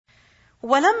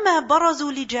وَلَمَّا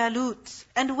بَرَزُوا لِجَالُوتَ.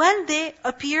 And when they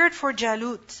appeared for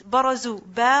Jalut, بَرَزُوا,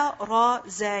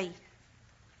 ba-ra-zai.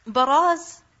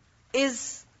 Baraz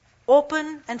is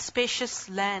open and spacious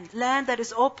land. Land that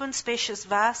is open, spacious,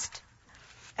 vast.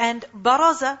 And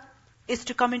baraza is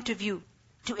to come into view,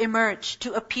 to emerge,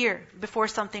 to appear before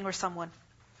something or someone.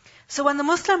 So when the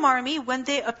Muslim army, when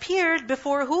they appeared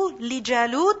before who?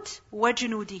 لِجَالُوتَ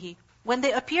وَجُنُودِهِ. When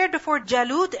they appeared before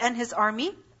Jalut and his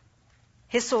army,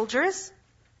 his soldiers,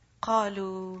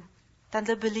 قَالُوا. Then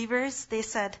the believers, they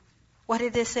said, what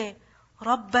did they say?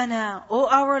 رَبَّنَا, O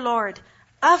our Lord,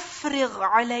 أَفْرِغْ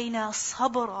عَلَيْنَا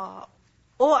صَبْرًا.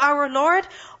 O our Lord,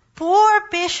 pour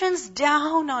patience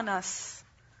down on us.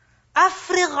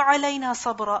 أَفْرِغْ عَلَيْنَا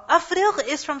صَبْرًا. أَفْرِغ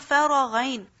is from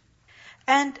فَرَغَيْن.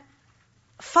 And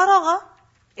faragha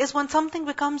is when something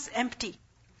becomes empty.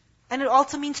 And it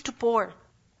also means to pour.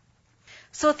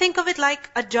 So think of it like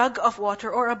a jug of water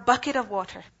or a bucket of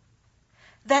water.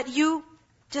 That you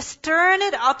just turn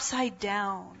it upside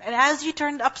down. And as you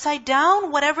turn it upside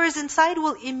down, whatever is inside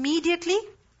will immediately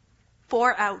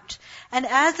pour out. And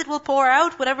as it will pour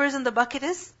out, whatever is in the bucket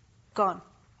is gone.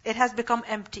 It has become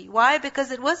empty. Why?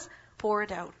 Because it was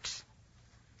poured out.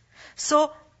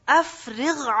 So,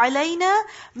 أَفْرِغْ عَلَيْنَا,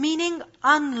 meaning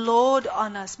unload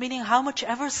on us. Meaning how much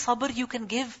ever sabr you can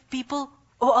give people,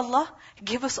 oh Allah,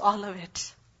 give us all of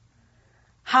it.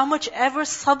 How much ever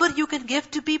sabr you can give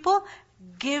to people,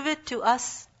 give it to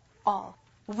us all.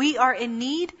 We are in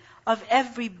need of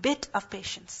every bit of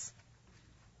patience.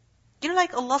 You know,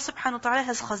 like Allah subhanahu wa ta'ala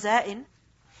has khaza'in.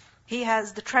 He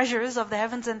has the treasures of the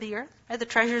heavens and the earth, right? The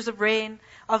treasures of rain,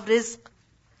 of rizq.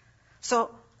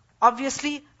 So,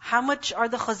 obviously, how much are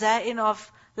the khaza'in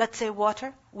of, let's say,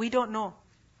 water? We don't know.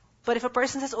 But if a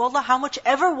person says, oh Allah, how much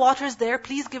ever water is there,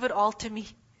 please give it all to me.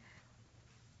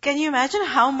 Can you imagine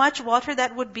how much water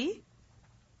that would be?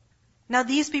 Now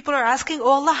these people are asking, oh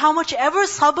Allah, how much ever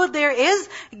sabr there is,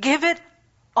 give it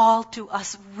all to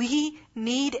us. We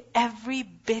need every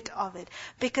bit of it.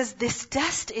 Because this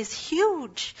test is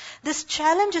huge. This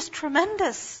challenge is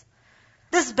tremendous.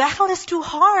 This battle is too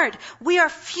hard. We are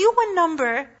few in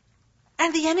number,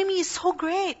 and the enemy is so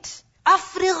great.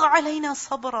 أَفْرِغْ عَلَيْنَا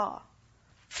صَبْرًا.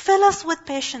 Fill us with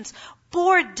patience.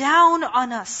 Pour down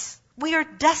on us. We are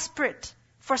desperate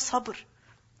for sabr.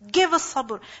 Give us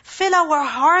sabr. Fill our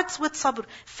hearts with sabr.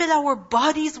 Fill our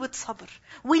bodies with sabr.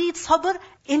 We need sabr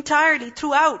entirely,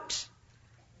 throughout.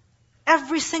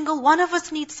 Every single one of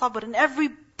us needs sabr, and every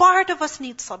part of us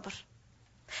needs sabr.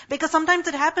 Because sometimes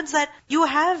it happens that you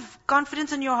have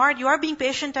confidence in your heart, you are being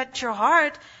patient at your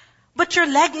heart, but your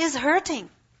leg is hurting.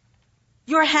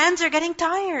 Your hands are getting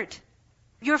tired.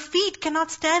 Your feet cannot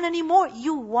stand anymore.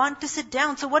 You want to sit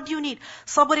down. So what do you need?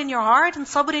 Sabr in your heart, and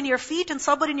sabr in your feet, and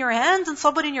sabr in your hands, and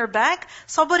sabr in your back,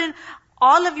 sabr in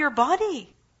all of your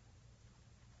body.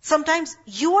 Sometimes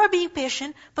you are being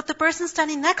patient, but the person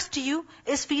standing next to you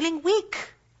is feeling weak.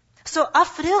 So,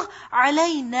 أَفْرِغْ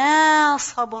عَلَيْنَا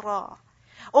صَبْرًا.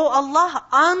 Oh Allah,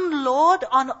 unload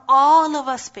on all of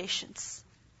us patience.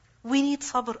 We need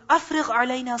sabr. أَفْرِغْ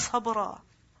عَلَيْنَا صَبْرًا.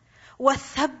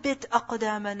 وَثَبِّتْ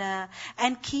أَقْدَامَنَا.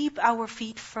 And keep our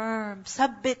feet firm.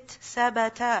 ثَبِّتْ,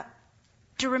 sabata.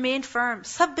 To remain firm.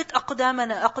 ثَبِّتْ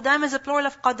أَقْدَامَنَا. Aqdam is a plural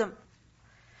of qadam.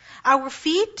 Our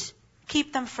feet,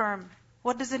 keep them firm.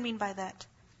 What does it mean by that?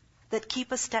 That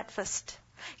keep us steadfast.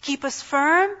 Keep us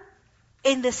firm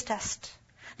in this test.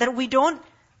 That we don't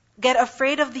get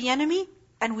afraid of the enemy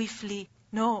and we flee.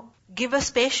 No. Give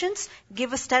us patience,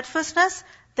 give us steadfastness,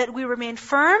 that we remain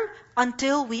firm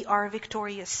until we are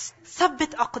victorious.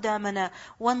 ثَبِّتْ أَقْدَامَنَا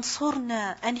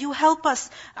وَانصُرْنَا. And you help us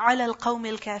عَلَى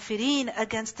الْقَوْمِ الْكَافِرِينَ,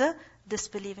 against the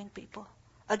disbelieving people,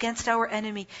 against our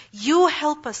enemy. You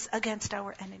help us against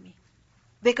our enemy.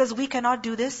 Because we cannot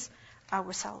do this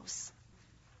ourselves.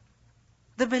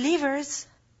 The believers,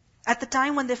 at the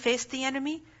time when they faced the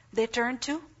enemy, they turned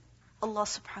to Allah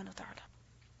subhanahu wa ta'ala.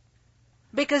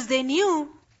 Because they knew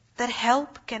that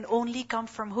help can only come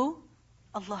from who?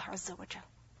 Allah Azza wa Jal.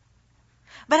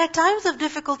 But at times of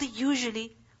difficulty,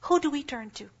 usually, who do we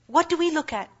turn to? What do we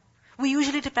look at? We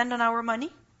usually depend on our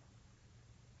money,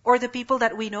 or the people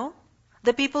that we know,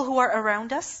 the people who are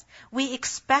around us. We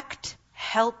expect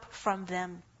help from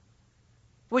them.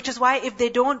 Which is why if they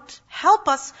don't help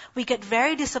us, we get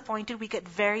very disappointed, we get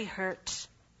very hurt.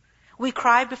 We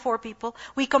cry before people,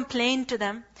 we complain to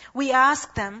them, we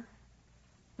ask them,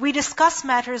 we discuss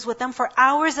matters with them for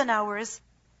hours and hours.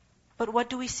 But what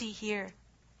do we see here?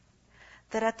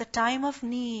 That at the time of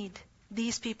need,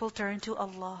 these people turn to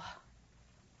Allah.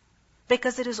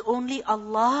 Because it is only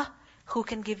Allah who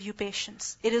can give you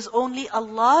patience. It is only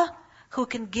Allah who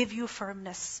can give you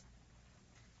firmness.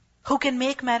 Who can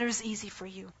make matters easy for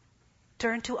you.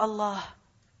 turn to Allah,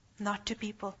 not to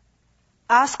people.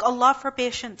 Ask Allah for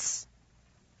patience,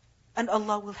 and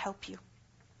Allah will help you.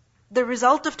 The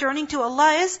result of turning to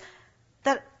Allah is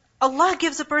that Allah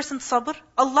gives a person sabr,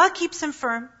 Allah keeps him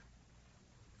firm,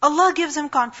 Allah gives him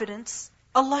confidence,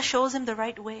 Allah shows him the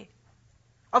right way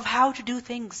of how to do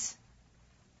things.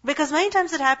 Because many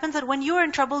times it happens that when you are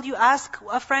in trouble, you ask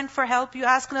a friend for help, you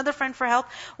ask another friend for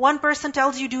help. One person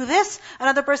tells you do this,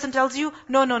 another person tells you,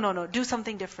 no, do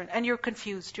something different. And you're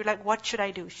confused. You're like, what should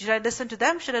I do? Should I listen to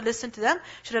them? Should I listen to them?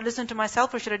 Should I listen to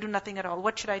myself? Or should I do nothing at all?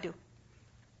 What should I do?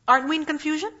 Aren't we in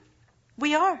confusion?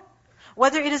 We are.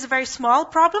 Whether it is a very small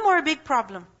problem or a big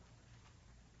problem.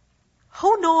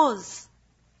 Who knows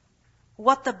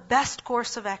what the best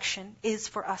course of action is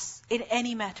for us in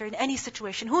any matter, in any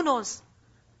situation? Who knows?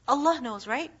 Allah knows,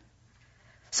 right?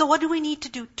 So what do we need to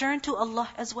do? Turn to Allah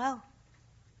as well.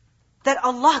 That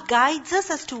Allah guides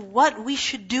us as to what we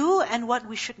should do and what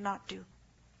we should not do.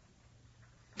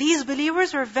 These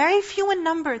believers were very few in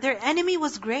number. Their enemy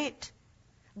was great.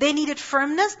 They needed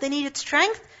firmness, they needed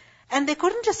strength, and they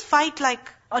couldn't just fight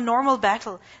like a normal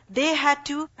battle. They had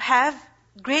to have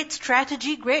great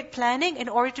strategy, great planning in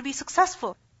order to be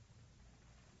successful.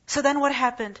 So then what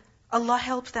happened? Allah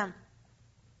helped them.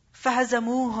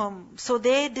 فَهَزَمُوهُمْ. So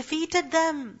they defeated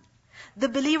them. The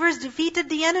believers defeated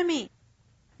the enemy.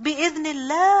 بِإِذْنِ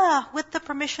اللَّهِ. With the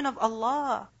permission of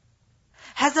Allah.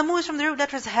 Hazamu is from the root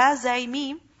letters Ha-Zai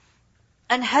Mim.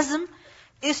 And hazm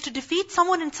is to defeat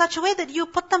someone in such a way that you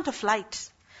put them to flight.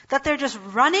 That they're just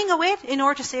running away in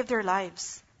order to save their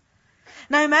lives.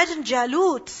 Now imagine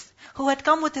Jalut, who had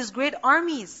come with his great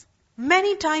armies,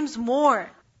 many times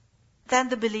more than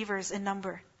the believers in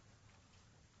number.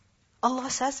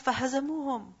 Allah says,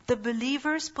 فَهَزَمُوهُمْ. The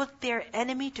believers put their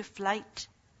enemy to flight.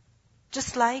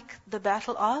 Just like the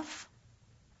battle of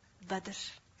Badr.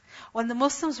 When the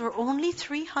Muslims were only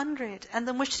 300 and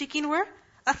the mushrikeen were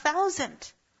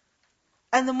 1,000.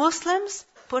 And the Muslims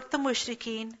put the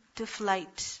mushrikeen to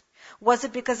flight. Was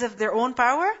it because of their own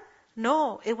power?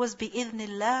 No, it was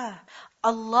bi'idhnillah.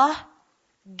 Allah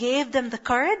gave them the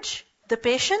courage, the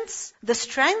patience, the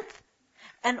strength,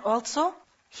 and also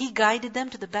He guided them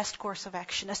to the best course of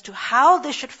action as to how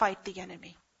they should fight the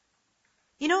enemy.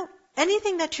 You know,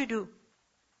 anything that you do,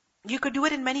 you could do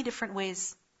it in many different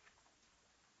ways.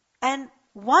 And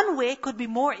one way could be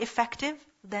more effective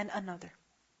than another.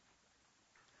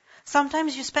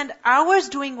 Sometimes you spend hours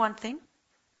doing one thing,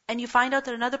 and you find out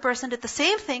that another person did the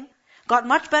same thing, got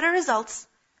much better results,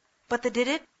 but they did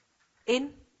it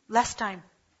in less time.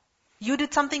 You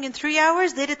did something in 3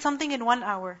 hours, they did something in 1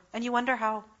 hour. And you wonder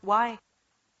how. Why?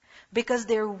 Because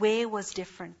their way was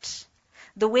different.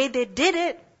 The way they did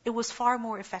it, it was far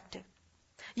more effective.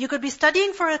 You could be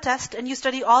studying for a test and you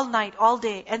study all night, all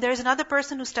day. And there's another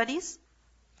person who studies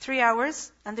 3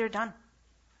 hours and they're done.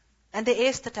 And they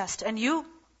ace the test. And you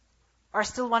are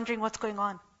still wondering what's going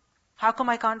on. How come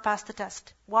I can't pass the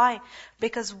test? Why?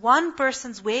 Because one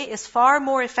person's way is far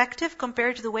more effective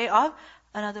compared to the way of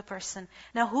another person.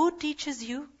 Now who teaches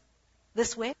you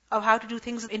this way of how to do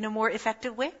things in a more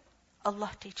effective way?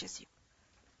 Allah teaches you.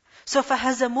 So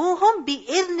فَهَزَمُوهُمْ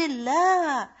بِإِذْنِ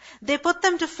اللَّهِ. They put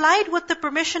them to flight with the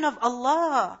permission of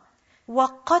Allah.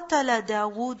 وَقَتَلَ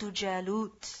دَاوُودُ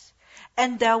جَالُوتَ.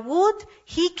 And Dawood,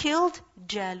 he killed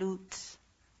Jalut.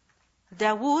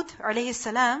 Dawood, alayhi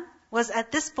salam, was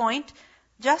at this point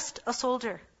just a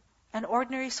soldier, an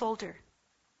ordinary soldier.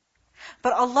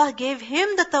 But Allah gave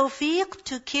him the tawfiq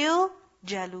to kill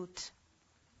Jalut.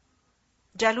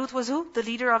 Jalut was who? The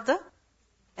leader of the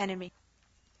enemy.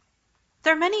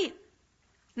 There are many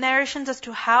narrations as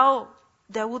to how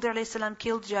Dawood alayhi salam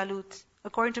killed Jalut.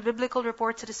 According to biblical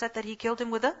reports, it is said that he killed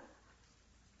him with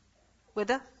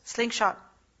a slingshot.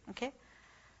 Okay?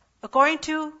 According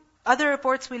to other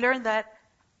reports, we learn that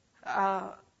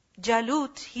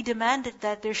Jalut, he demanded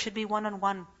that there should be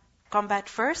one-on-one combat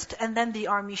first, and then the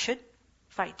army should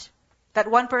fight. That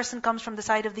one person comes from the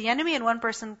side of the enemy, and one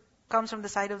person comes from the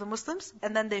side of the Muslims,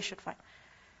 and then they should fight.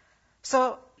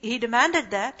 So, he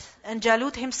demanded that, and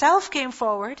Jalut himself came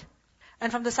forward,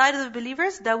 and from the side of the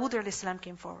believers, Dawood alayhi salam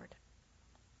came forward.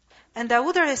 And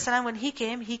Dawood alayhi salam, when he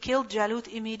came, he killed Jalut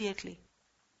immediately.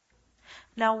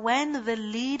 Now, when the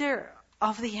leader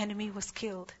of the enemy was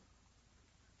killed,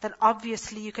 then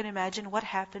obviously you can imagine what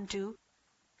happened to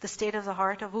the state of the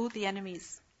heart of who? The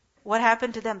enemies. What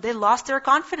happened to them? They lost their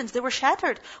confidence. They were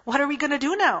shattered. What are we going to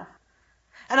do now?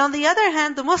 And on the other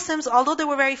hand, the Muslims, although they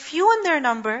were very few in their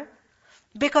number,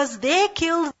 because they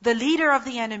killed the leader of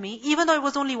the enemy, even though it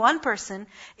was only one person,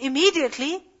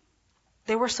 immediately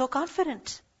they were so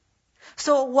confident.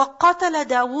 So, وَقَتَلَ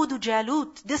دَاوُودُ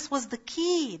جَالُوتَ. This was the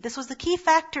key. This was the key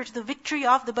factor to the victory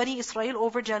of the Bani Israel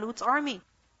over Jalut's army.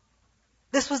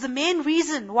 This was the main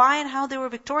reason why and how they were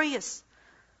victorious.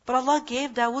 But Allah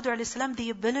gave Dawood a.s. the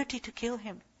ability to kill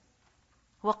him.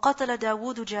 وَقَتَلَ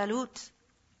دَاوُودُ جَالُوتَ.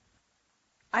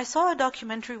 I saw a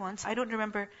documentary once, I don't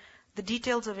remember the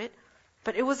details of it,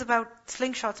 but it was about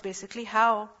slingshots basically,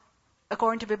 how,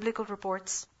 according to biblical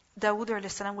reports, Dawood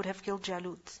a.s. would have killed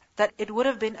Jalut. That it would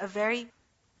have been a very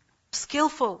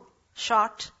skillful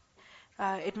shot.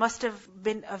 It must have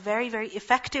been a very, very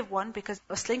effective one, because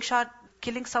a slingshot,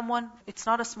 killing someone, it's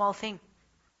not a small thing.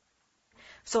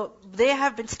 So they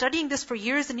have been studying this for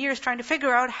years and years, trying to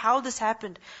figure out how this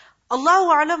happened. Allahu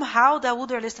A'lam how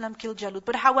Dawood a.s. killed Jalut.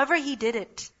 But however he did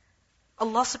it,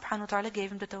 Allah subhanahu wa ta'ala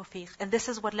gave him the tawfiq. And this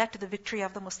is what led to the victory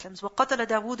of the Muslims. وَقَتَلَ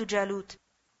دَاوُودُ جَالُوتَ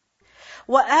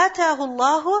وَآتَاهُ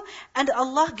اللَّهُ. And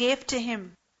Allah gave to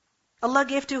him. Allah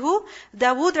gave to who?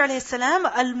 Dawood alayhi salam,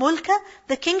 al-mulka,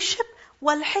 the kingship,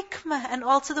 wal-hikmah, and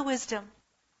also the wisdom.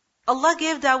 Allah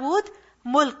gave Dawood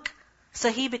mulk, so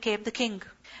he became the king.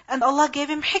 And Allah gave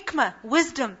him hikmah,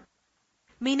 wisdom,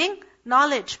 meaning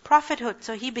knowledge, prophethood,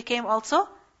 so he became also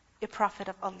a prophet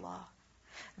of Allah.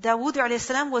 Dawood alayhi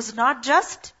salam was not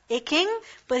just a king,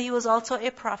 but he was also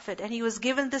a prophet. And he was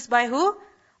given this by who?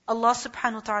 Allah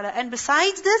subhanahu wa ta'ala. And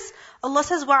besides this, Allah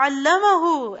says,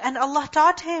 وَعَلَّمَهُ. And Allah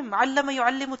taught him. عَلَّمَ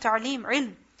يُعَلِّمُ تَعْلِيمٌ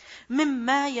عِلْمٌ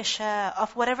مِمَّا يَشَاءُ.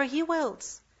 Of whatever He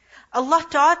wills. Allah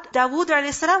taught Dawood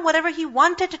alayhi salam whatever He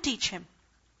wanted to teach him.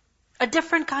 A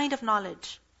different kind of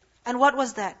knowledge. And what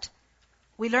was that?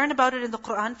 We learn about it in the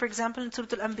Quran, for example, in Surah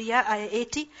Al-Anbiya, ayah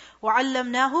 80,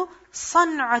 وَعَلَّمْنَاهُ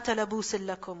صَنْعَةَ لَبُوسٍ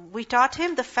لَكُمْ. We taught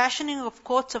him the fashioning of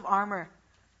coats of armor.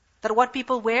 That what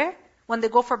people wear when they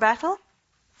go for battle.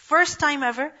 First time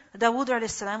ever, Dawood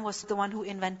a.s. was the one who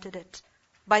invented it.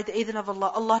 By the idhn of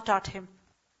Allah, Allah taught him.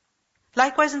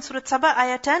 Likewise in Surah Saba,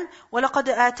 ayah 10,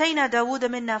 وَلَقَدْ آتَيْنَا دَاوُودَ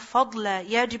مِنَّا فَضْلًا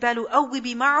يَا جِبَالُ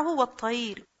أَوِّبِ مَعَهُ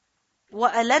وَالطَّيْرِ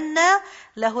وَأَلَنَّا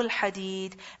لَهُ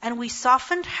الْحَدِيدِ. And we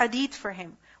softened hadid for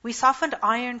him. We softened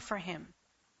iron for him.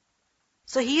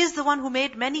 So he is the one who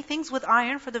made many things with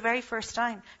iron for the very first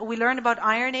time. We learn about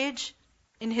Iron Age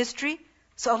in history.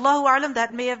 So Allahu A'lam,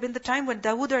 that may have been the time when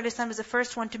Dawood a.s. is the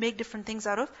first one to make different things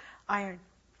out of iron.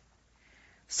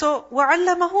 So,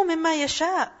 وَعَلَّمَهُ مِمَّا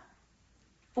يَشَاءُ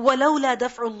وَلَوْلَا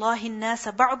دَفْعُ اللَّهِ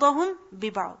النَّاسَ بَعْضَهُمْ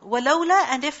بِبَعْضٍ. وَلَوْلَا,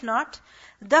 and if not,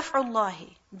 دَفْعُ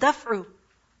اللَّهِ. دَفْعُ.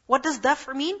 What does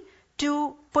dafr mean?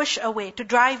 To push away, to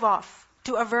drive off,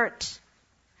 to avert.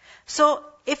 So,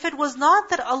 if it was not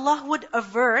that Allah would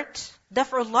avert,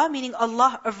 daf'ullah meaning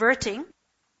Allah averting,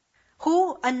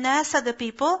 who? An-nasa, the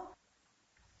people,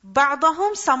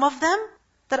 ba'dahum, some of them,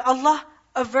 that Allah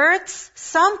averts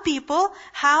some people,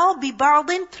 how?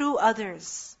 Bi-ba'din, through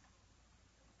others.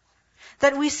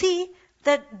 That we see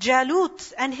that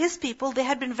Jalut and his people, they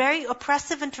had been very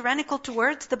oppressive and tyrannical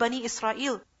towards the Bani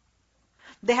Israel.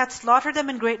 They had slaughtered them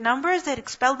in great numbers, they had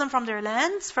expelled them from their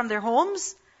lands, from their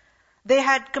homes. They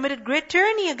had committed great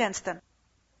tyranny against them.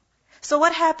 So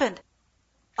what happened?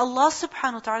 Allah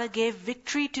subhanahu wa ta'ala gave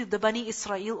victory to the Bani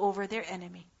Israel over their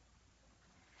enemy.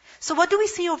 So what do we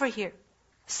see over here?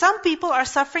 Some people are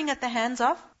suffering at the hands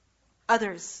of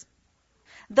others.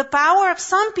 The power of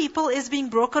some people is being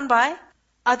broken by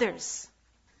others.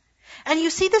 And you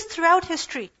see this throughout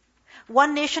history.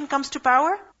 One nation comes to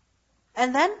power,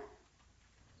 and then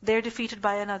they're defeated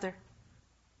by another.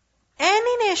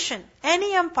 Any nation,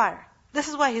 any empire. This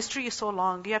is why history is so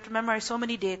long. You have to memorize so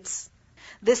many dates.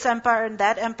 This empire and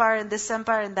that empire and this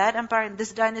empire and that empire and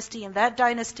this dynasty and that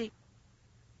dynasty.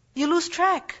 You lose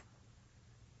track.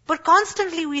 But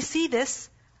constantly we see this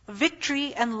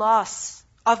victory and loss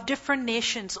of different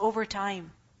nations over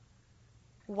time.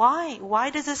 Why?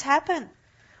 Why does this happen?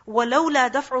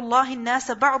 وَلَوْلَا دَفْعُ اللَّهِ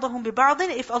النَّاسَ بَعْضَهُمْ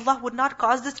بِبَعْضٍ. If Allah would not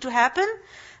cause this to happen,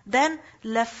 then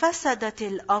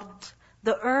لَفَسَدَتِ الْأَرْضِ.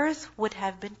 The earth would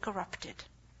have been corrupted.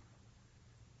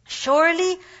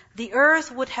 Surely the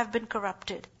earth would have been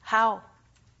corrupted. How?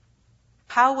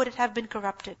 How would it have been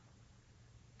corrupted?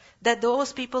 That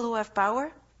those people who have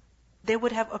power, they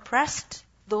would have oppressed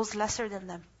those lesser than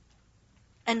them.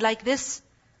 And like this,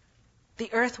 the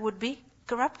earth would be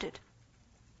corrupted.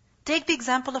 Take the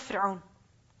example of Fir'aun.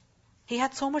 He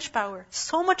had so much power,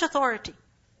 so much authority,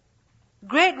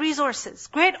 great resources,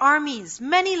 great armies,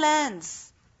 many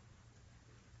lands.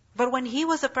 But when he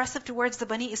was oppressive towards the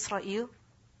Bani Israel,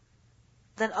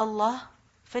 then Allah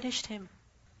finished him.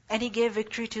 And He gave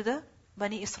victory to the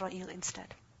Bani Israel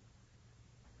instead.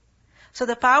 So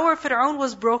the power of Fir'aun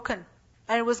was broken.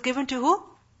 And it was given to who?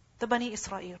 The Bani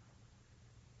Israel.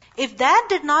 If that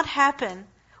did not happen,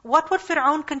 what would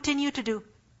Fir'aun continue to do?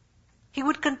 He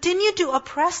would continue to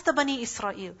oppress the Bani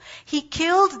Israel. He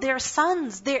killed their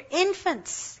sons, their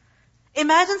infants.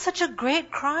 Imagine such a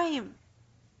great crime.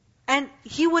 And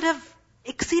he would have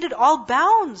exceeded all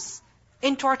bounds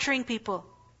in torturing people,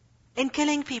 in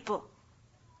killing people.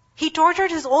 He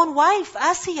tortured his own wife,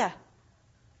 Asiya.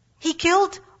 He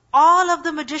killed all of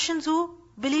the magicians who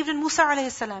believed in Musa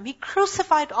alayhi salam. He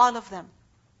crucified all of them.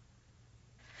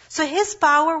 So his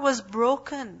power was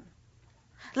broken.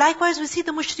 Likewise, we see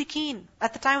the mushrikeen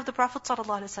at the time of the Prophet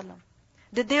ﷺ.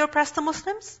 Did they oppress the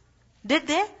Muslims? Did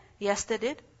they? Yes, they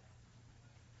did.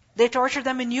 They tortured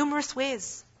them in numerous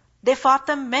ways. They fought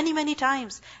them many, many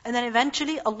times. And then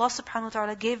eventually Allah subhanahu wa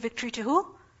ta'ala gave victory to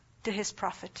who? To His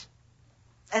Prophet.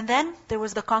 And then there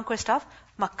was the conquest of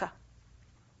Makkah.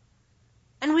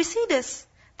 And we see this,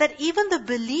 that even the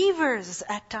believers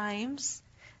at times,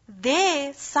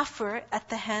 they suffer at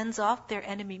the hands of their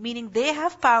enemy. Meaning they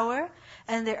have power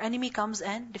and their enemy comes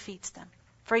and defeats them.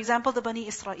 For example, the Bani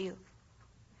Israel.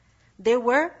 They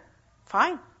were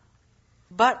fine.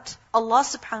 But Allah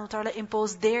subhanahu wa ta'ala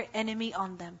imposed their enemy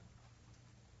on them.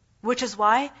 Which is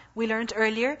why we learned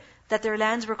earlier that their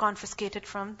lands were confiscated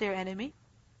from their enemy.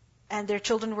 And their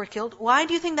children were killed. Why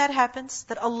do you think that happens?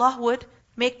 That Allah would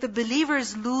make the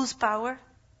believers lose power?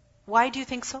 Why do you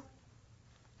think so?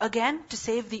 Again, to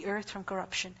save the earth from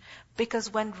corruption.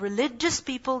 Because when religious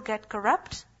people get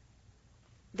corrupt,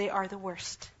 they are the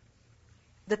worst.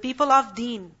 The people of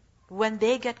Deen, when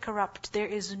they get corrupt, there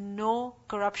is no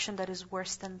corruption that is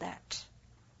worse than that.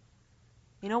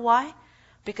 You know why?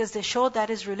 Because they show that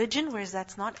is religion, whereas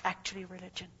that's not actually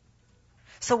religion.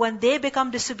 So when they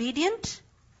become disobedient,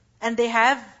 and they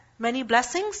have many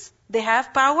blessings, they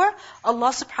have power, Allah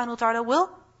subhanahu wa ta'ala will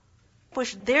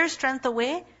push their strength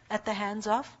away at the hands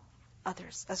of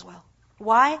others as well.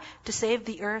 Why? To save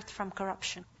the earth from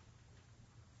corruption.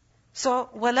 So,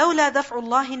 وَلَوْلَا دَفْعُ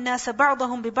اللَّهِ النَّاسَ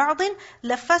بَعْضَهُمْ بِبَعْضٍ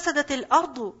لَفَّسَدَتِ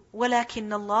الْأَرْضُ وَلَكِنَّ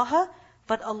اللَّهَ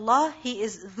But Allah, He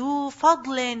is ذُو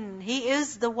فَضْلٍ. He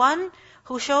is the one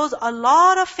who shows a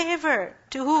lot of favor.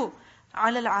 To who?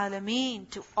 عَلَى الْعَالَمِينَ.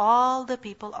 To all the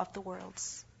people of the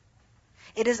worlds.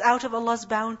 It is out of Allah's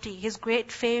bounty, His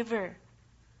great favor,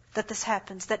 that this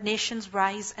happens, that nations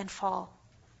rise and fall.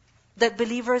 That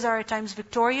believers are at times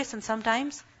victorious and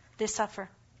sometimes they suffer.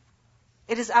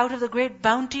 It is out of the great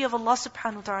bounty of Allah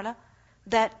subhanahu wa ta'ala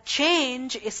that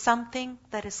change is something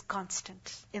that is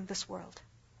constant in this world.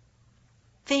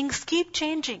 Things keep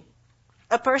changing.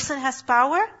 A person has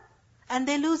power and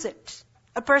they lose it.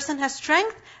 A person has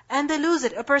strength and they lose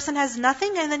it. A person has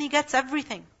nothing and then he gets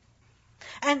everything.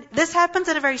 And this happens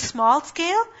at a very small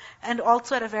scale and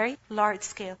also at a very large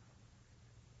scale.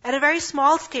 At a very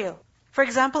small scale, for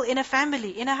example, in a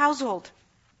family, in a household,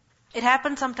 it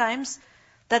happens sometimes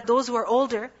that those who are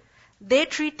older, they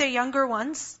treat their younger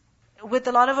ones with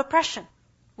a lot of oppression,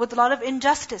 with a lot of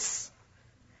injustice.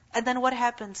 And then what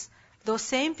happens? Those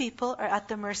same people are at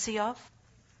the mercy of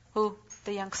who?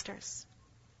 The youngsters.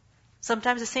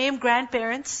 Sometimes the same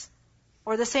grandparents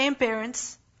or the same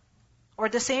parents or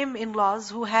the same in-laws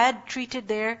who had treated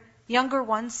their younger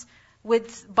ones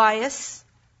with bias,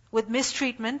 with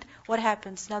mistreatment, what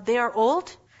happens? Now they are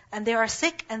old, and they are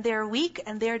sick, and they are weak,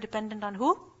 and they are dependent on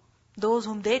who? Those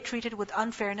whom they treated with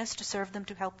unfairness to serve them,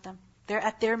 to help them. They're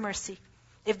at their mercy.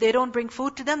 If they don't bring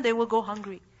food to them, they will go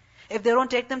hungry. If they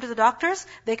don't take them to the doctors,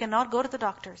 they cannot go to the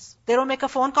doctors. They don't make a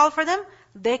phone call for them,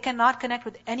 they cannot connect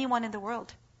with anyone in the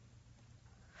world.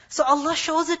 So Allah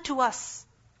shows it to us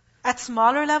at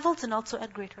smaller levels and also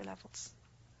at greater levels.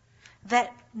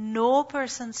 That no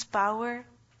person's power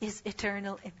is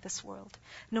eternal in this world.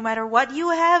 No matter what you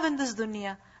have in this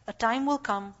dunya, a time will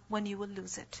come when you will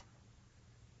lose it.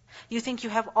 You think you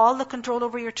have all the control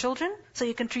over your children, so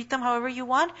you can treat them however you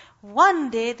want? One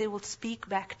day they will speak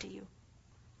back to you.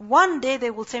 One day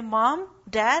they will say, Mom,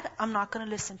 Dad, I'm not going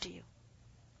to listen to you.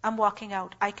 I'm walking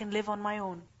out. I can live on my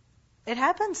own. It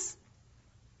happens.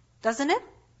 Doesn't it?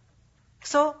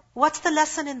 So, what's the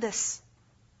lesson in this?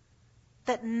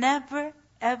 That never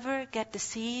ever get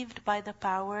deceived by the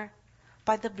power,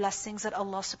 by the blessings that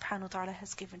Allah subhanahu wa ta'ala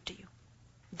has given to you.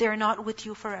 They're not with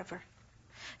you forever.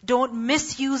 Don't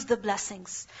misuse the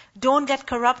blessings. Don't get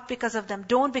corrupt because of them.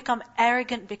 Don't become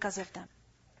arrogant because of them.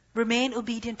 Remain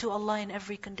obedient to Allah in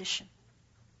every condition.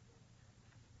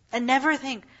 And never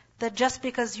think that just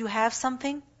because you have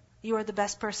something, you are the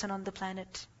best person on the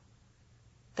planet.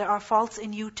 There are faults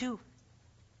in you too,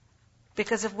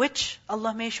 because of which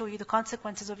Allah may show you the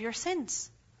consequences of your sins.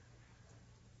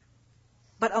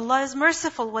 But Allah is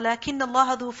merciful. وَلَكِنَّ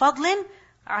اللَّهَ ذُو فَضْلٍ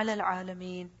عَلَى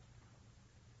الْعَالَمِينَ.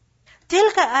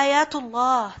 تِلْكَ آيَاتُ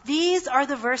اللَّهِ. These are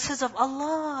the verses of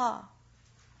Allah.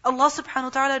 Allah subhanahu wa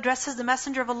ta'ala addresses the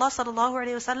Messenger of Allah sallallahu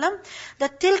alayhi wasallam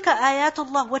that tilka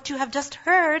ayatullah, what you have just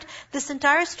heard, this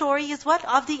entire story is what?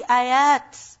 Of the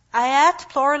ayat. Ayat,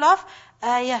 plural of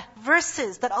ayah,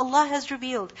 verses that Allah has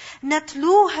revealed.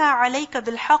 Natluha alayka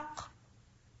bilhaq.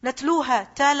 Natluha,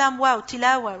 talam waw,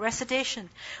 tilawa, recitation.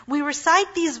 We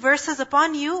recite these verses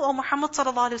upon you, O Muhammad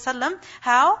sallallahu alayhi wasallam.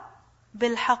 How?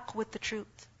 Bilhaq, with the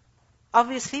truth.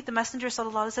 Obviously, the Messenger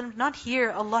sallallahu alaihi wasallam did not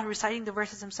hear Allah reciting the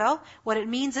verses himself. What it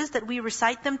means is that we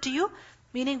recite them to you,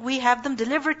 meaning we have them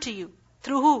delivered to you.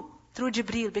 Through who? Through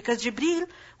Jibreel. Because Jibreel,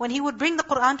 when he would bring the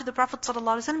Qur'an to the Prophet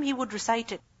sallallahu alaihi wasallam, he would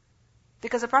recite it.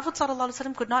 Because the Prophet sallallahu alaihi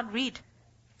wasallam could not read.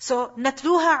 So,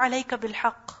 natluha alayka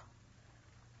bilhaq.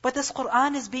 But this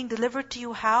Qur'an is being delivered to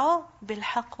you how?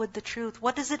 Bilhaq, with the truth.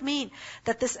 What does it mean?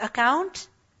 That this account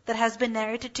that has been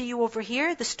narrated to you over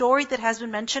here, the story that has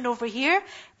been mentioned over here,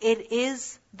 it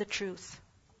is the truth.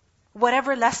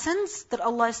 Whatever lessons that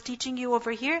Allah is teaching you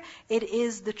over here, it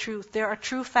is the truth. There are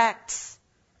true facts.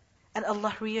 And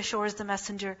Allah reassures the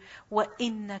Messenger,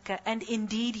 وَإِنَّكَ, and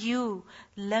indeed you,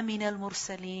 لَمِنَ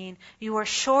الْمُرْسَلِينَ, you are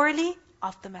surely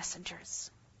of the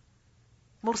messengers.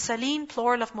 Mursaleen,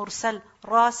 plural of mursal,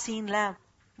 ra, sin, lam.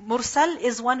 Mursal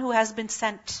is one who has been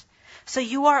sent. So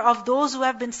you are of those who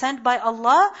have been sent by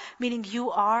Allah, meaning you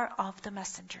are of the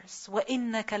messengers.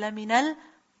 وَإِنَّكَ لَمِنَ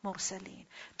الْمُرْسَلِينَ.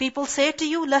 People say to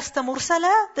you, لَسْتَ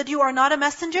مُرْسَلًا, that you are not a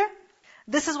messenger.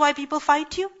 This is why people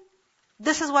fight you.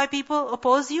 This is why people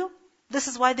oppose you. This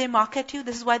is why they mock at you.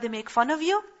 This is why they make fun of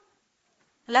you.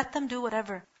 Let them do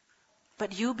whatever.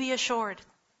 But you be assured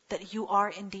that you are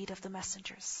indeed of the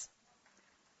messengers.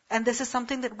 And this is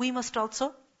something that we must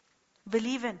also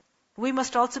believe in. We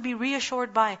must also be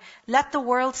reassured by. Let the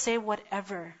world say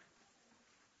whatever.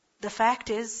 The fact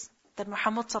is that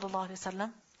Muhammad sallallahu alaihi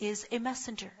wasallam is a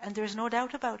messenger, and there is no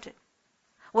doubt about it.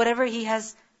 Whatever he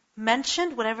has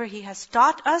mentioned, whatever he has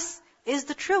taught us, is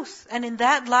the truth, and in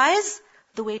that lies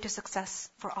the way to success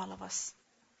for all of us.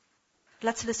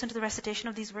 Let's listen to the recitation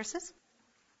of these verses.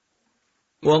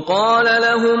 وَقَالَ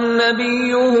لَهُمْ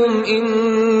نَبِيُّهُمْ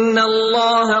إِنَّ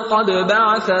اللَّهَ قَدْ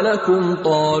بَعَثَ لَكُمْ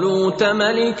طَالُوتَ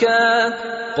مَلِكًا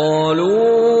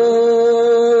قَالُوا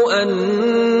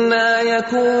أَنَّىٰ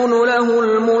يَكُونُ لَهُ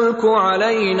الْمُلْكُ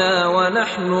عَلَيْنَا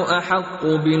وَنَحْنُ أَحَقُّ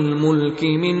بِالْمُلْكِ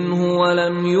مِنْهُ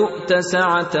وَلَمْ يُؤْتَ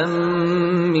سَعَةً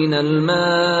مِنَ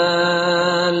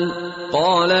الْمَالِ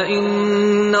قال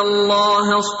إن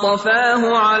الله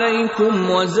اصطفاه عليكم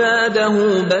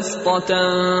وزاده بسطة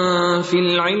في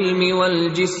العلم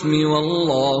والجسم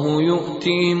والله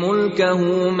يؤتي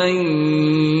ملكه من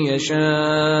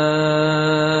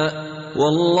يشاء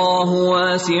والله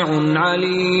واسع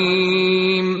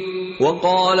عليم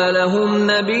وقال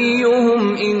لهم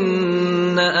نبيهم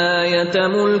إن آية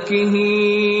ملكه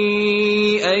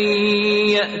أن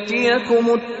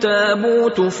يأتيكم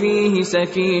التابوت فيه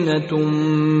سكينة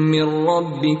من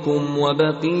ربكم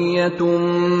وبقية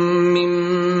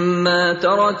مما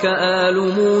ترك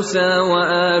آل موسى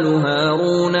وآل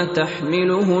هارون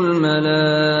تحمله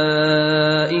الملائكة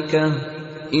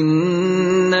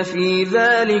إن في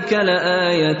ذلك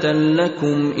لآية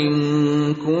لكم إن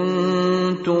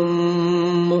كنتم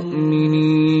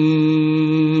مؤمنين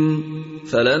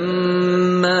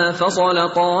فلما فصل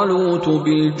طالوت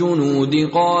بالجنود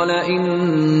قال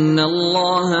إن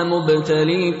الله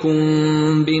مبتليكم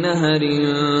بنهر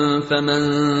فمن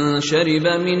شرب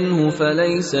منه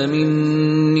فليس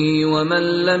مني ومن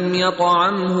لم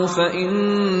يطعمه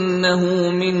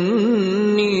فإنه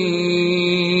مني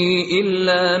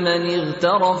إلا من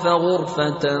اغترف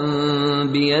غرفة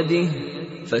بيده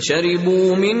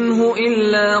فشربوا منه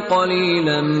إلا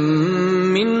قليلا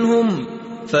منهم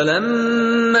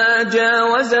فلما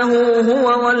جاوزه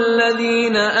هو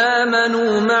والذين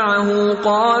آمنوا معه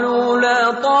قالوا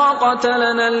لا طاقة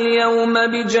لنا اليوم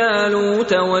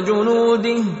بجالوت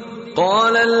وجنوده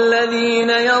قال الذين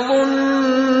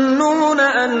يظنون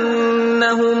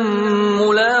أنهم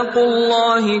ملاقو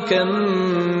الله كم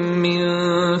من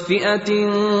فئة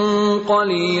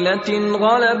قليلة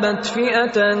غلبت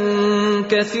فئة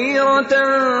كثيرة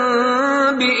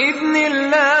بإذن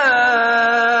الله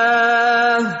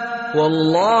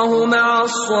والله مع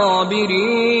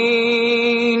الصابرين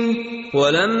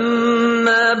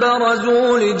ولما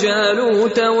برزوا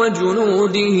لجالوت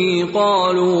وجنوده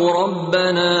قالوا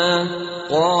ربنا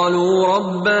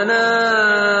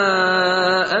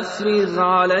أفرغ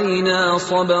علينا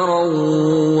صبرا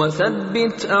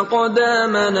وثبت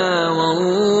أقدامنا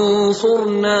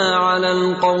وانصرنا على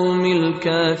القوم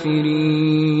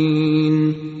الكافرين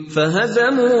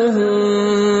فهزموهم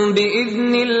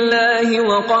بإذن الله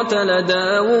وقتل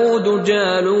داود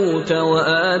جالوت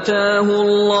وآتاه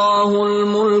الله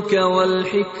الملك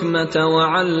والحكمة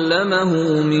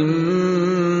وعلمه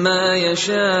مما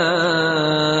يشاء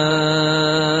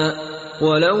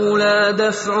ولولا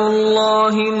دفع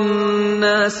الله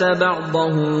الناس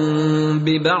بعضهم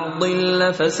ببعض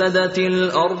لفسدت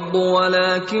الأرض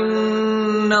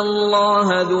ولكن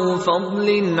الله ذو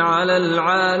فضل على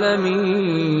العالمين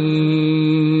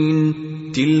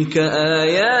تلك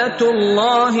آيات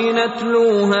الله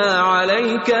نتلوها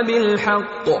عليك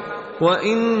بالحق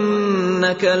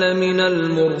وإنك لمن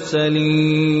المرسلين.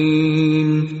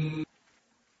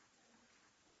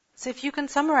 So if you can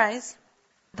summarize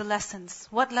the lessons.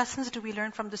 What lessons do we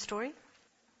learn from the story?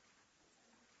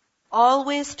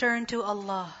 Always turn to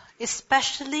Allah,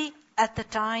 especially at the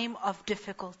time of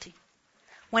difficulty.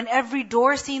 When every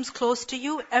door seems closed to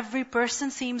you, every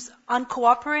person seems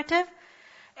uncooperative,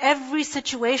 every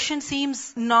situation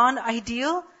seems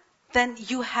non-ideal, then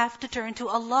you have to turn to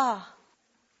Allah.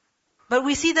 But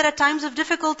we see that at times of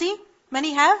difficulty,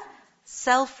 many have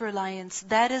self-reliance.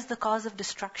 That is the cause of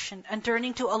destruction. And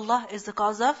turning to Allah is the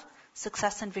cause of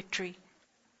success and victory.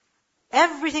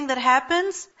 Everything that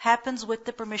happens with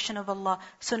the permission of Allah.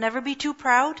 So never be too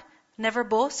proud, never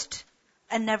boast,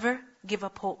 and never give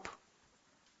up hope.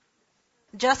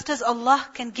 Just as Allah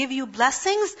can give you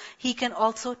blessings, He can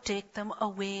also take them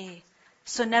away.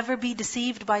 So never be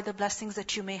deceived by the blessings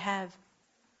that you may have.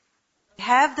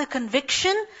 Have the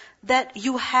conviction that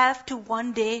you have to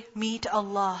one day meet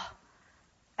Allah.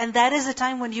 And that is the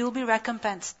time when you will be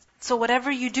recompensed. So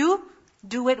whatever you do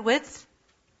it with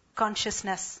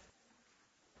consciousness.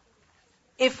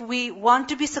 If we want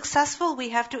to be successful, we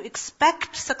have to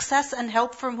expect success and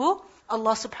help from who?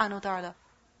 Allah subhanahu wa ta'ala.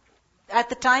 At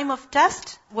the time of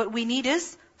test, what we need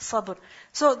is sabr.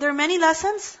 So there are many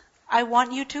lessons I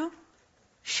want you to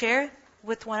share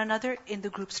with one another in the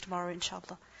groups tomorrow,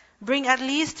 inshallah. Bring at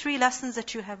least 3 lessons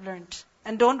that you have learned.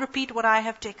 And don't repeat what I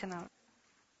have taken out.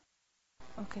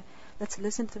 Okay, let's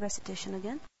listen to the recitation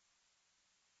again.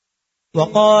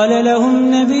 وقال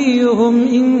لهم نبيهم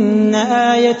إن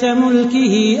آية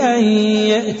ملكه أن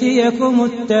يأتيكم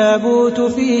التابوت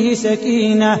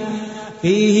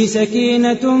فيه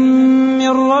سكينة من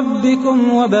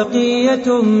ربكم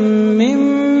وبقية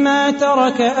مما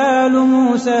ترك آل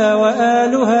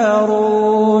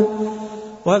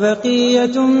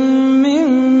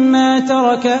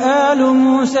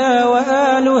موسى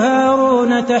وآل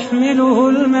هارون تحمله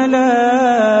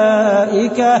الملائكة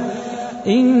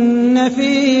إن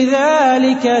في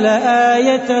ذلك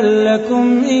لآية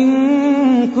لكم إن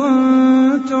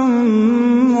كنتم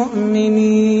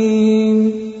مؤمنين.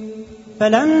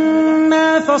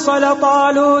 فلما فصل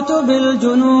طالوت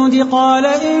بالجنود قال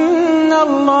إن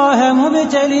الله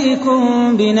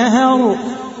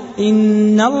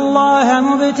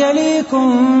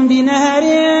مبتليكم بنهر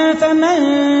فمن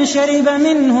شرب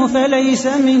منه فليس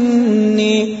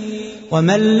مني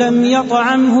ومن لم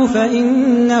يطعمه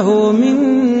فإنه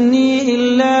مني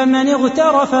إلا من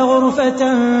اغترف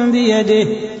غرفة بيده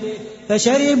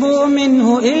فشربوا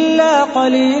منه إلا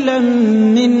قليلا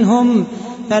منهم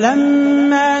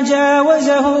فلما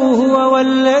جاوزه هو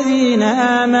والذين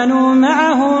آمنوا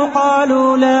معه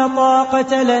قالوا لا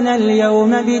طاقة لنا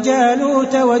اليوم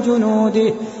بجالوت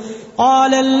وجنوده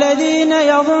قال الذين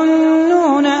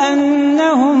يظنون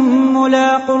أنهم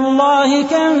ملاقو الله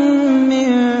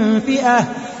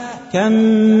كم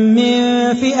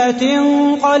من فئة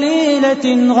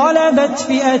قليلة غلبت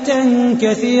فئة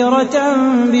كثيرة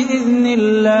بإذن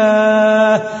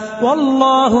الله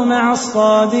والله مع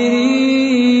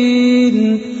الصابرين.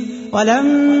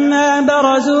 ولما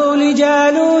برزوا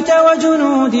لجالوت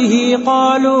وجنوده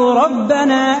قالوا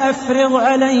ربنا أفرغ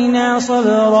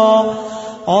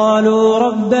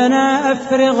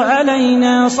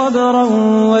علينا صبرا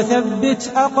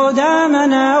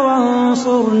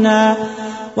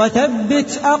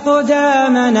وثبت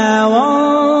أقدامنا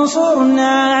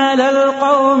وانصرنا على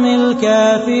القوم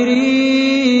الكافرين.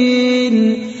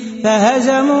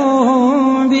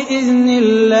 فهزموهم بإذن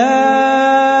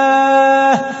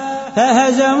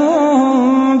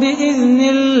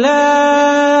الله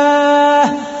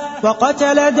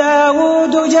وقتل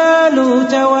داود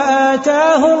جالوت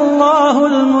وآتاه الله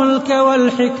الملك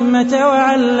والحكمة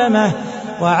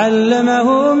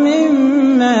وعلمه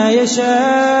مما يشاء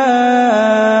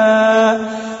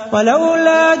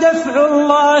ولولا دفع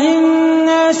الله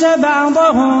الناس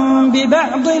بعضهم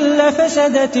ببعض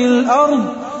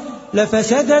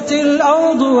لفسدت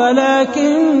الأرض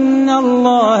ولكن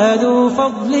الله ذو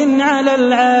فضل على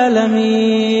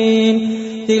العالمين.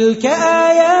 تلك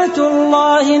آيات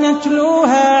الله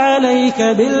نتلوها عليك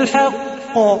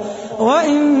بالحق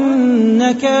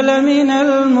وإنك لمن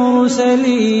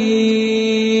المرسلين.